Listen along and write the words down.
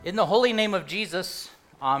In the holy name of Jesus,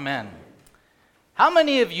 amen. How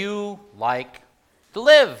many of you like to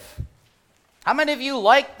live? How many of you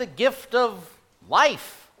like the gift of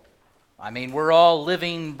life? I mean, we're all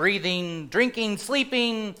living, breathing, drinking,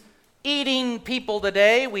 sleeping, eating people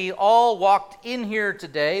today. We all walked in here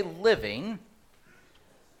today living.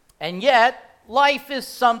 And yet, life is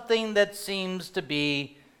something that seems to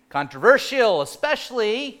be controversial,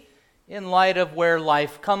 especially in light of where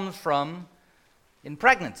life comes from in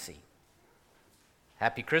pregnancy.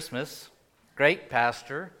 Happy Christmas. Great,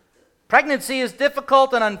 Pastor. Pregnancy is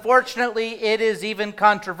difficult, and unfortunately, it is even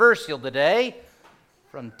controversial today.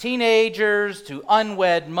 From teenagers to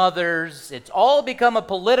unwed mothers, it's all become a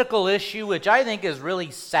political issue, which I think is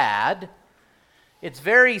really sad. It's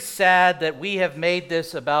very sad that we have made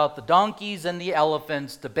this about the donkeys and the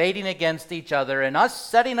elephants debating against each other and us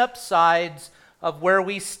setting up sides of where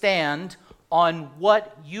we stand on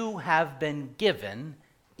what you have been given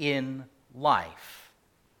in life.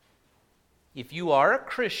 If you are a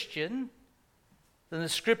Christian, then the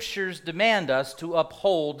Scriptures demand us to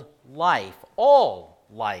uphold life, all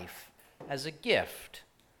life, as a gift.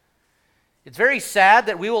 It's very sad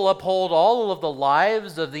that we will uphold all of the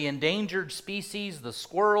lives of the endangered species, the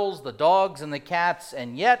squirrels, the dogs, and the cats,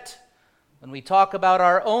 and yet, when we talk about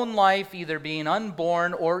our own life, either being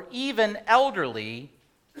unborn or even elderly,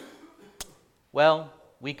 well,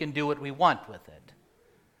 we can do what we want with it.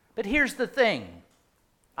 But here's the thing.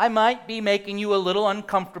 I might be making you a little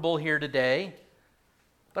uncomfortable here today,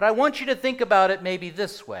 but I want you to think about it maybe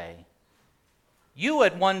this way. You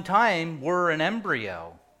at one time were an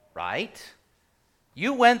embryo, right?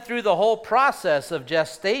 You went through the whole process of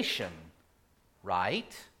gestation,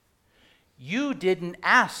 right? You didn't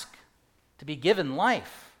ask to be given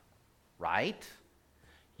life, right?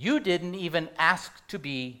 You didn't even ask to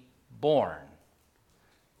be born.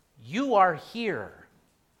 You are here.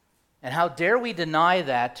 And how dare we deny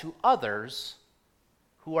that to others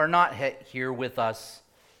who are not here with us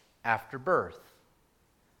after birth?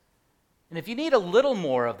 And if you need a little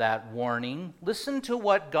more of that warning, listen to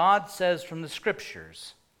what God says from the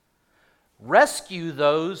Scriptures. Rescue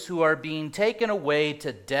those who are being taken away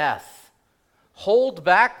to death. Hold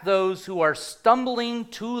back those who are stumbling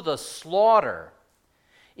to the slaughter.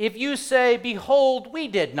 If you say, "Behold, we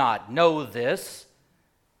did not know this,"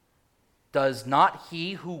 does not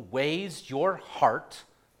he who weighs your heart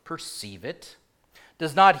perceive it?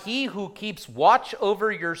 Does not he who keeps watch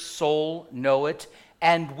over your soul know it?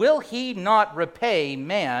 And will he not repay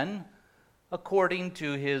man according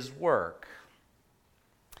to his work?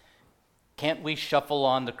 Can't we shuffle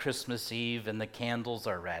on to Christmas Eve and the candles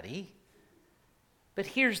are ready? But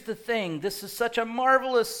here's the thing. This is such a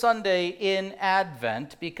marvelous Sunday in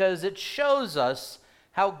Advent because it shows us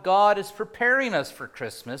how God is preparing us for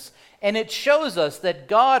Christmas, and it shows us that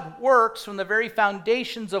God works from the very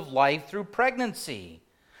foundations of life through pregnancy.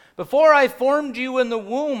 Before I formed you in the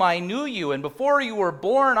womb, I knew you, and before you were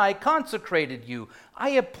born, I consecrated you. I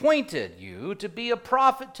appointed you to be a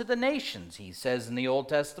prophet to the nations, he says in the Old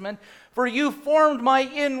Testament. For you formed my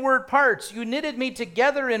inward parts. You knitted me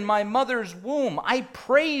together in my mother's womb. I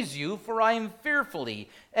praise you, for I am fearfully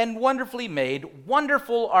and wonderfully made.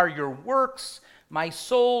 Wonderful are your works. My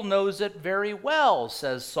soul knows it very well,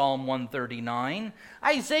 says Psalm 139.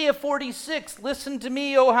 Isaiah 46, listen to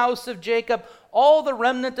me, O house of Jacob, all the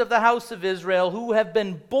remnant of the house of Israel who have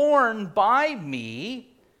been born by me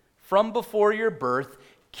from before your birth,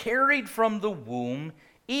 carried from the womb,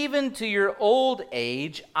 even to your old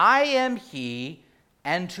age. I am he,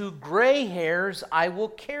 and to gray hairs I will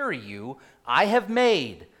carry you. I have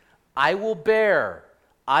made, I will bear,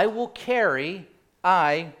 I will carry,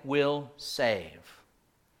 I will save.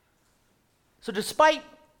 So despite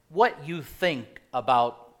what you think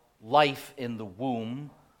about life in the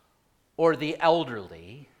womb or the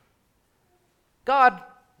elderly, God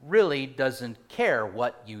really doesn't care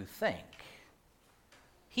what you think.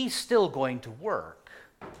 He's still going to work.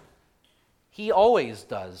 He always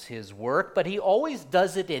does his work, but he always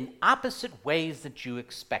does it in opposite ways that you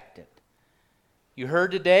expect it. You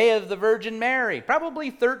heard today of the Virgin Mary,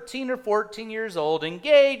 probably 13 or 14 years old,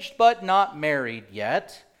 engaged but not married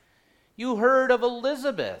yet. You heard of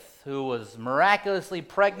Elizabeth, who was miraculously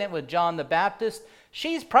pregnant with John the Baptist.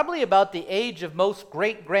 She's probably about the age of most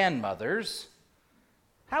great-grandmothers.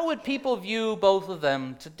 How would people view both of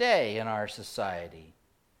them today in our society?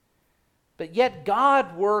 But yet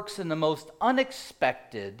God works in the most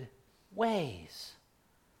unexpected ways.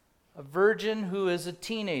 A virgin who is a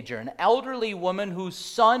teenager, an elderly woman whose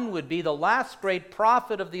son would be the last great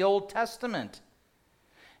prophet of the Old Testament.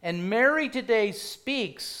 And Mary today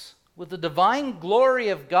speaks with the divine glory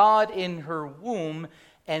of God in her womb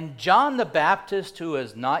And John the Baptist, who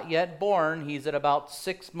is not yet born, he's at about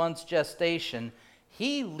 6 months gestation,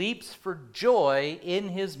 he leaps for joy in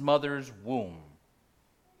his mother's womb.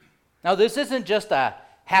 Now, this isn't just a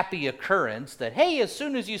happy occurrence that, hey, as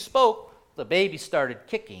soon as you spoke, the baby started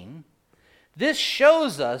kicking. This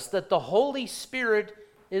shows us that the Holy Spirit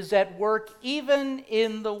is at work even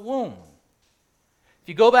in the womb. If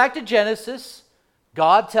you go back to Genesis,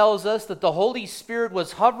 God tells us that the Holy Spirit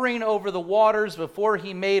was hovering over the waters before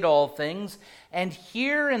he made all things. And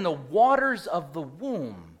here in the waters of the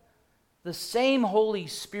womb, the same Holy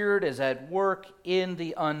Spirit is at work in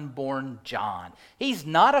the unborn John. He's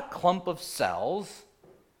not a clump of cells.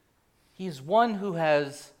 He's one who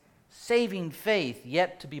has saving faith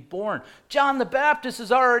yet to be born. John the Baptist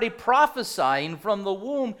is already prophesying from the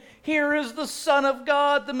womb. Here is the Son of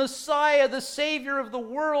God, the Messiah, the Savior of the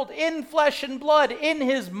world, in flesh and blood, in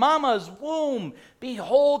his mama's womb.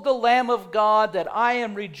 Behold the Lamb of God that I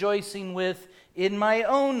am rejoicing with in my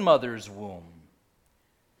own mother's womb.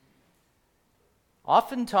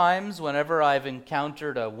 Oftentimes, whenever I've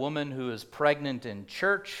encountered a woman who is pregnant in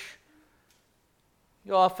church,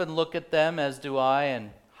 you often look at them, as do I,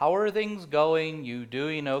 and how are things going? You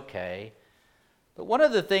doing okay? But one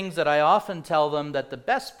of the things that I often tell them that the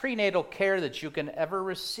best prenatal care that you can ever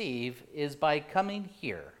receive is by coming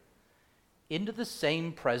here, into the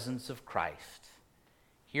same presence of Christ,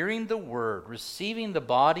 hearing the word, receiving the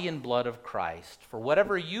body and blood of Christ. For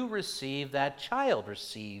whatever you receive, that child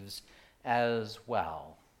receives as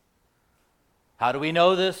well. How do we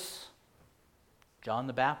know this? John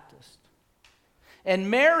the Baptist.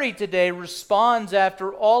 And Mary today responds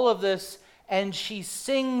after all of this, and she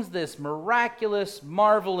sings this miraculous,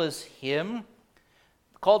 marvelous hymn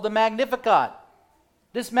called the Magnificat.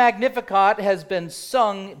 This Magnificat has been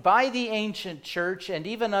sung by the ancient church and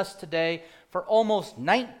even us today for almost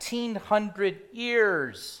 1900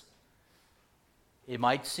 years. It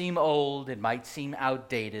might seem old, it might seem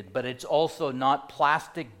outdated, but it's also not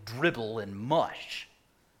plastic dribble and mush.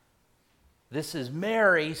 This is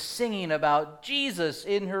Mary singing about Jesus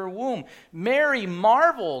in her womb. Mary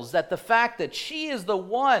marvels at the fact that she is the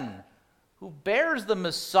one who bears the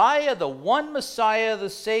Messiah, the one Messiah, the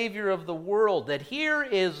Savior of the world. That here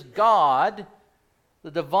is God,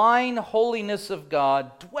 the divine holiness of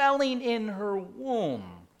God, dwelling in her womb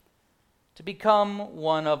to become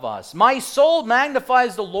one of us. My soul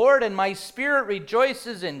magnifies the Lord, and my spirit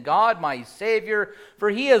rejoices in God, my Savior, for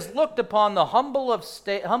he has looked upon the humble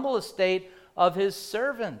estate of his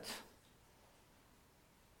servant.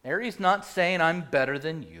 Mary's not saying, I'm better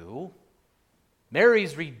than you.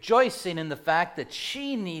 Mary's rejoicing in the fact that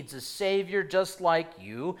she needs a Savior just like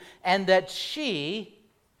you, and that she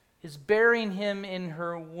is bearing him in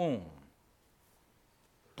her womb.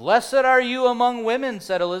 Blessed are you among women,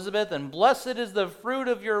 said Elizabeth, and blessed is the fruit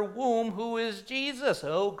of your womb, who is Jesus.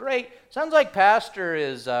 Oh, great. Sounds like Pastor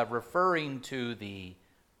is referring to the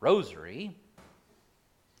rosary.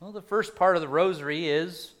 Well, the first part of the rosary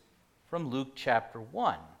is from Luke chapter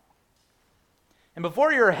 1. And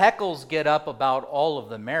before your heckles get up about all of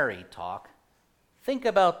the Mary talk, think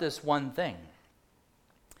about this one thing.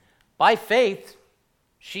 By faith,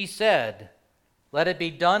 she said, let it be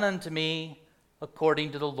done unto me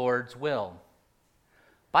according to the Lord's will.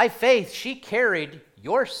 By faith, she carried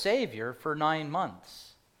your Savior for 9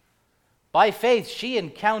 months. By faith, she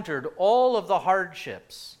encountered all of the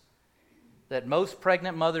hardships that most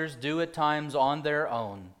pregnant mothers do at times on their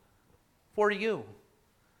own for you.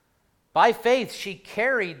 By faith, she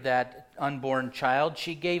carried that unborn child.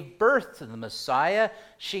 She gave birth to the Messiah.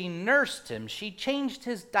 She nursed him. She changed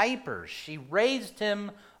his diapers. She raised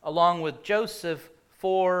him along with Joseph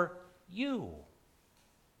for you.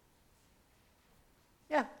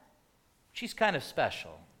 Yeah, she's kind of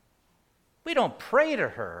special. We don't pray to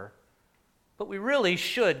her, but we really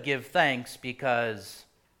should give thanks because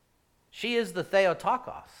she is the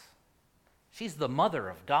Theotokos. She's the mother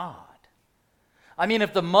of God. I mean,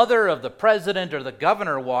 if the mother of the president or the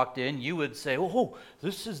governor walked in, you would say, oh,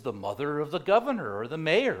 this is the mother of the governor or the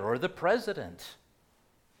mayor or the president.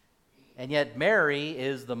 And yet Mary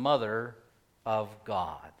is the mother of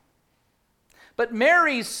God. But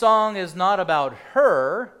Mary's song is not about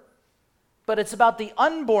her, but it's about the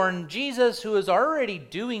unborn Jesus who is already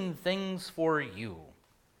doing things for you.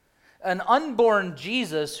 An unborn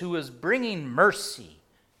Jesus who is bringing mercy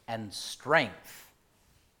and strength,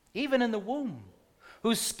 even in the womb,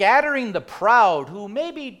 who's scattering the proud who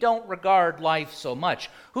maybe don't regard life so much,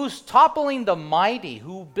 who's toppling the mighty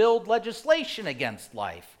who build legislation against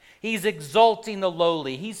life. He's exalting the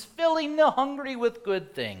lowly. He's filling the hungry with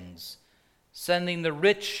good things, sending the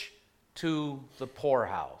rich to the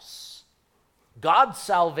poorhouse. God's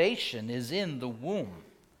salvation is in the womb.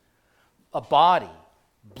 A body,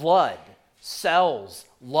 blood, cells,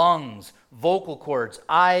 lungs, vocal cords,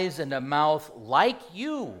 eyes, and a mouth like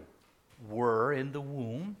you were in the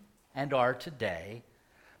womb and are today,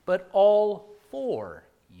 but all for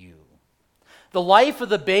you. The life of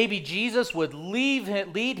the baby Jesus would lead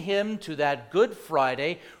him to that Good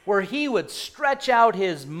Friday where he would stretch out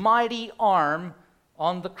his mighty arm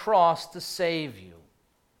on the cross to save you.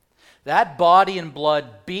 That body and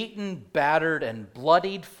blood beaten, battered, and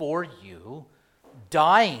bloodied for you,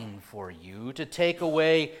 dying for you to take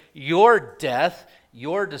away your death,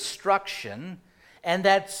 your destruction, and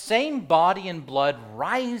that same body and blood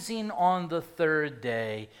rising on the third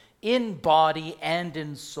day in body and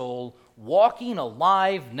in soul, walking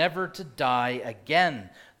alive, never to die again.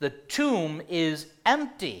 The tomb is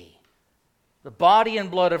empty. The body and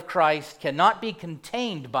blood of Christ cannot be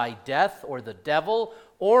contained by death or the devil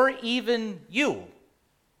or even you,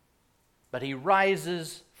 but he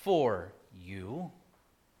rises for you.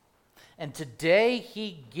 And today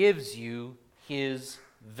he gives you his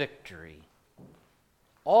victory.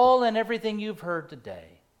 All and everything you've heard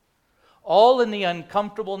today, all in the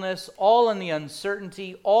uncomfortableness, all in the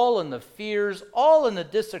uncertainty, all in the fears, all in the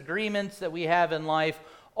disagreements that we have in life,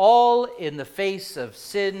 all in the face of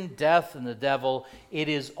sin, death, and the devil, it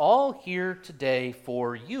is all here today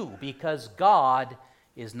for you because God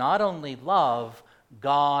is not only love,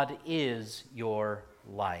 God is your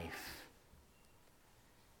life.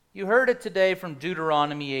 You heard it today from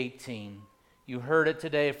Deuteronomy 18. You heard it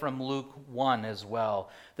today from Luke 1 as well,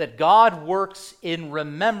 that God works in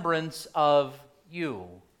remembrance of you.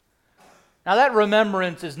 Now that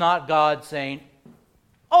remembrance is not God saying,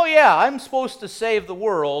 oh yeah, I'm supposed to save the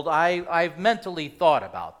world. I've mentally thought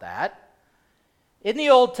about that. In the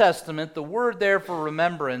Old Testament, the word there for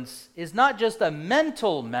remembrance is not just a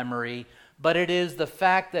mental memory, but it is the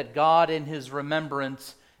fact that God in his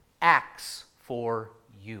remembrance acts for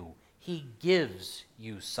you. He gives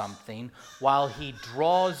you something while he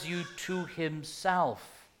draws you to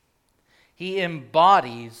himself. He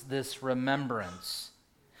embodies this remembrance.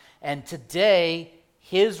 And today,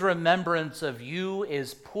 his remembrance of you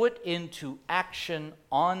is put into action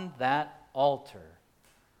on that altar.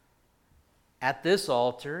 At this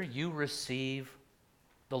altar, you receive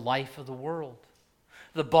the life of the world,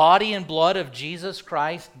 the body and blood of Jesus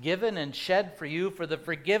Christ given and shed for you for the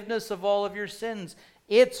forgiveness of all of your sins.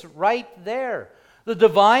 It's right there. The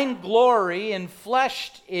divine glory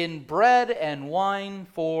enfleshed in bread and wine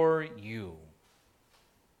for you.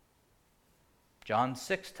 John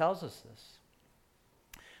 6 tells us this.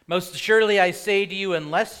 Most assuredly I say to you,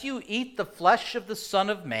 unless you eat the flesh of the Son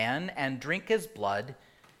of Man and drink his blood,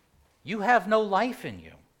 you have no life in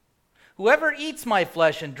you. Whoever eats my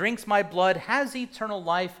flesh and drinks my blood has eternal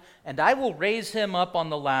life, and I will raise him up on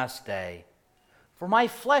the last day. For my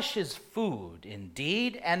flesh is food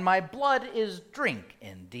indeed, and my blood is drink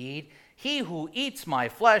indeed. He who eats my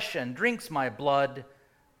flesh and drinks my blood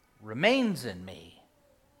remains in me,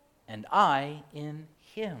 and I in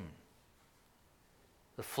him.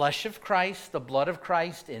 The flesh of Christ, the blood of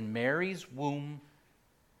Christ in Mary's womb,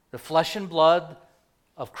 the flesh and blood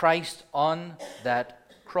of Christ on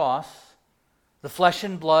that cross, the flesh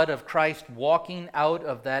and blood of Christ walking out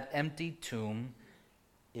of that empty tomb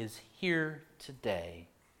is here today.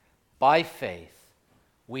 By faith,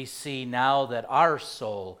 we see now that our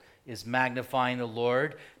soul is magnifying the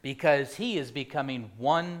Lord because he is becoming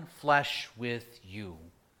one flesh with you.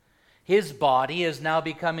 His body is now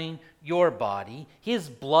becoming your body. His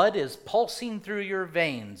blood is pulsing through your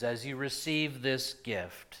veins as you receive this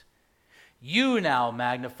gift. You now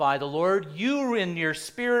magnify the Lord. You in your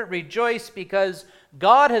spirit rejoice because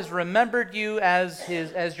God has remembered you as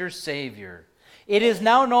your Savior. It is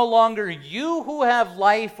now no longer you who have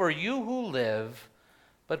life or you who live,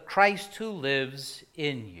 but Christ who lives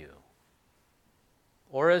in you.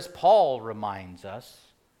 Or as Paul reminds us,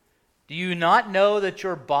 do you not know that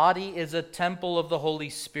your body is a temple of the Holy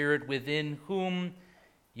Spirit within whom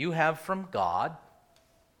you have from God?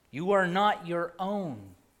 You are not your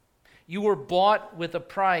own. You were bought with a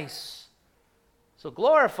price. So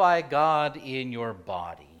glorify God in your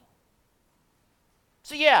body.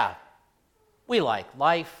 So yeah, we like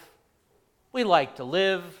life. We like to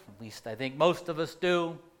live. At least I think most of us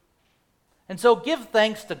do. And so give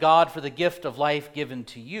thanks to God for the gift of life given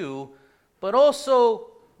to you, but also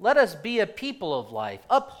let us be a people of life,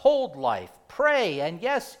 uphold life, pray, and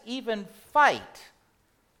yes, even fight.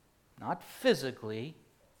 Not physically,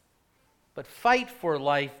 but fight for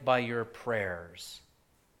life by your prayers.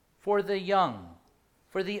 For the young,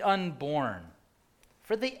 for the unborn,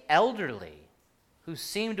 for the elderly, who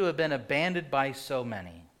seem to have been abandoned by so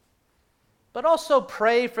many. But also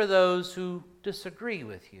pray for those who disagree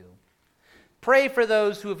with you. Pray for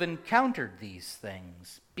those who have encountered these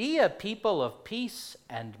things. Be a people of peace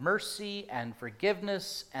and mercy and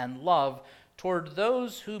forgiveness and love toward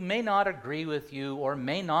those who may not agree with you or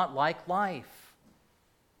may not like life.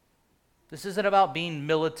 This isn't about being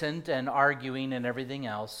militant and arguing and everything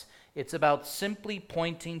else. It's about simply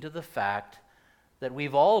pointing to the fact that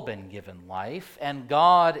we've all been given life, and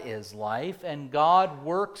God is life, and God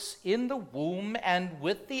works in the womb and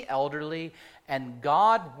with the elderly, and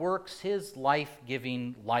God works his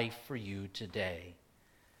life-giving life for you today.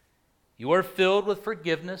 You are filled with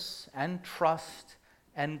forgiveness and trust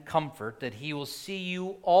and comfort that he will see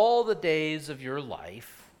you all the days of your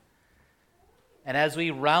life. And as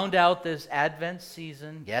we round out this Advent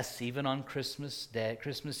season, yes, even on Christmas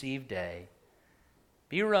Eve day,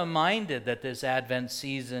 be reminded that this Advent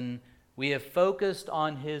season we have focused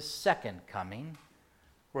on his second coming,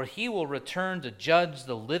 where he will return to judge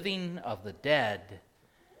the living of the dead,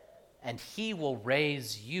 and he will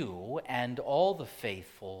raise you and all the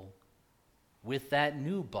faithful with that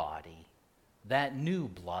new body, that new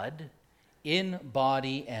blood, in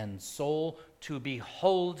body and soul, to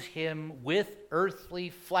behold him with earthly,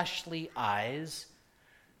 fleshly eyes,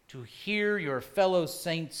 to hear your fellow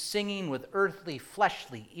saints singing with earthly,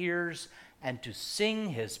 fleshly ears, and to sing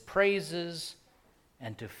his praises,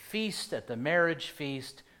 and to feast at the marriage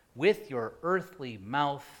feast with your earthly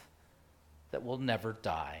mouth that will never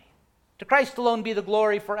die. To Christ alone be the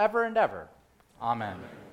glory forever and ever. Amen.